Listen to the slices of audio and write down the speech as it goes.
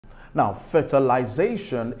Now,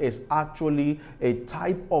 fertilization is actually a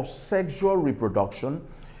type of sexual reproduction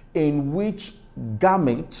in which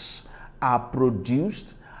gametes are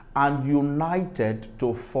produced and united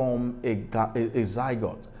to form a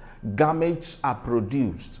zygote. Gametes are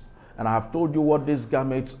produced, and I have told you what these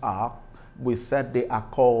gametes are. We said they are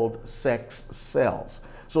called sex cells.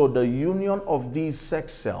 So the union of these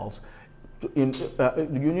sex cells,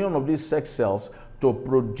 to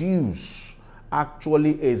produce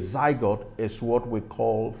actually a zygote is what we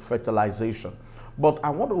call fertilization. But I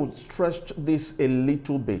want to stretch this a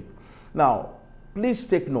little bit. Now, please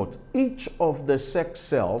take note, each of the sex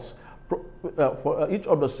cells,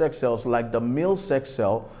 like the male sex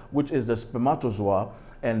cell, which is the spermatozoa,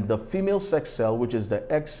 and the female sex cell, which is the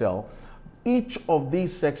egg cell, each of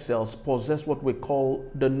these sex cells possess what we call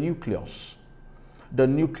the nucleus. The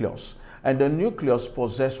nucleus. And the nucleus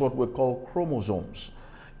possess what we call chromosomes.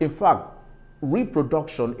 In fact,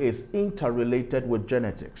 reproduction is interrelated with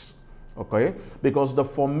genetics. Okay, because the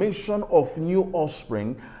formation of new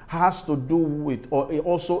offspring has to do with, or it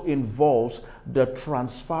also involves the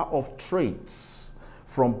transfer of traits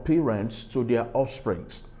from parents to their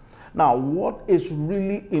offsprings. Now, what is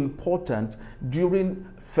really important during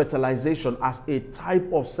fertilization as a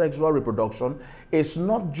type of sexual reproduction is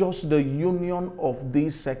not just the union of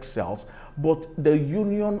these sex cells, but the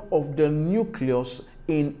union of the nucleus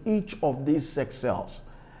in each of these sex cells.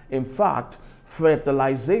 In fact,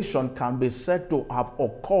 fertilization can be said to have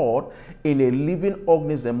occurred in a living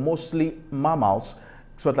organism, mostly mammals.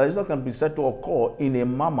 Fertilization can be said to occur in a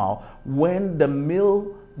mammal when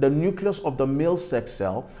the nucleus of the male sex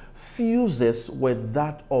cell fuses with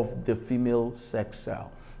that of the female sex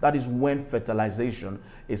cell. That is when fertilization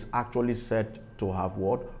is actually said to have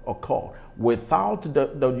what occurred. Without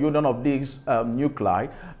the union of these nuclei,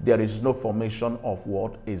 there is no formation of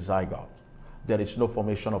what? A zygote. There is no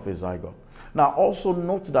formation of a zygote. Now, also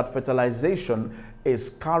note that fertilization is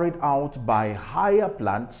carried out by higher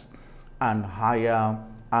plants and higher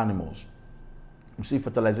animals. You see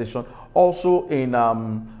fertilization also in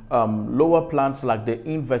lower plants like the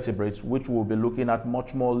invertebrates, which we'll be looking at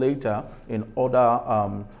much more later in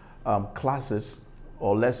other classes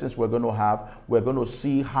or lessons we're going to have. We're going to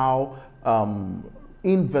see how some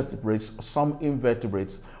invertebrates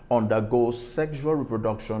undergo sexual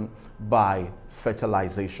reproduction by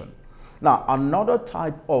fertilization. Now, another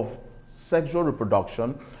type of sexual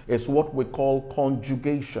reproduction is what we call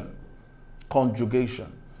conjugation.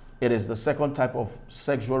 Conjugation. It is the second type of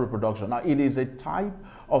sexual reproduction. Now, it is a type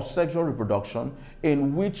of sexual reproduction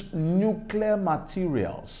in which nuclear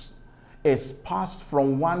materials is passed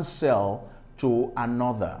from one cell to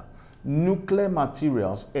another. Nuclear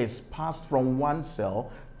materials is passed from one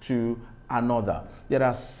cell to another. There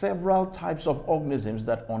are several types of organisms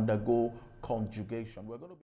that undergo conjugation. We're going to